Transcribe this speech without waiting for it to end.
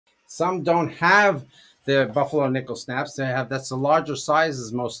Some don't have the buffalo nickel snaps. That's the larger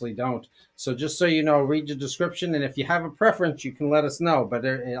sizes, mostly don't. So just so you know, read your description, and if you have a preference, you can let us know. But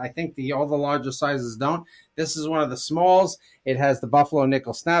I think all the larger sizes don't. This is one of the smalls. It has the buffalo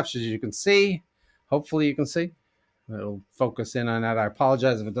nickel snaps, as you can see. Hopefully you can see. It'll focus in on that. I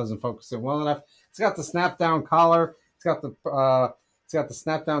apologize if it doesn't focus in well enough. It's got the snap down collar. It's got the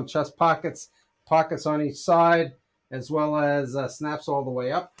snap down chest pockets on each side, as well as snaps all the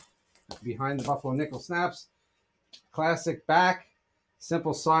way up behind the buffalo nickel snaps. Classic back,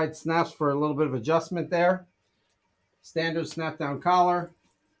 simple side snaps for a little bit of adjustment there. Standard snap down collar.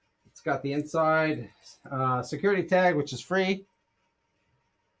 It's got the inside security tag, which is free.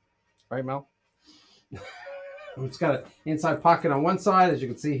 Right, Mel? It's got an inside pocket on one side, as you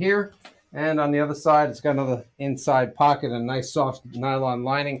can see here. And on the other side, it's got another inside pocket and a nice soft nylon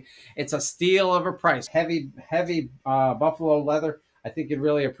lining. It's a steal of a price. Heavy buffalo leather. I think you'd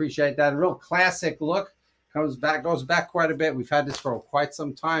really appreciate that. A real classic look. Goes back quite a bit. We've had this for quite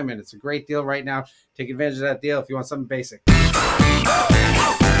some time, and it's a great deal right now. Take advantage of that deal if you want something basic. Come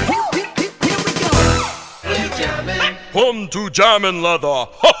to Jamin Leather.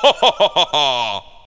 Ha ha ha ha ha.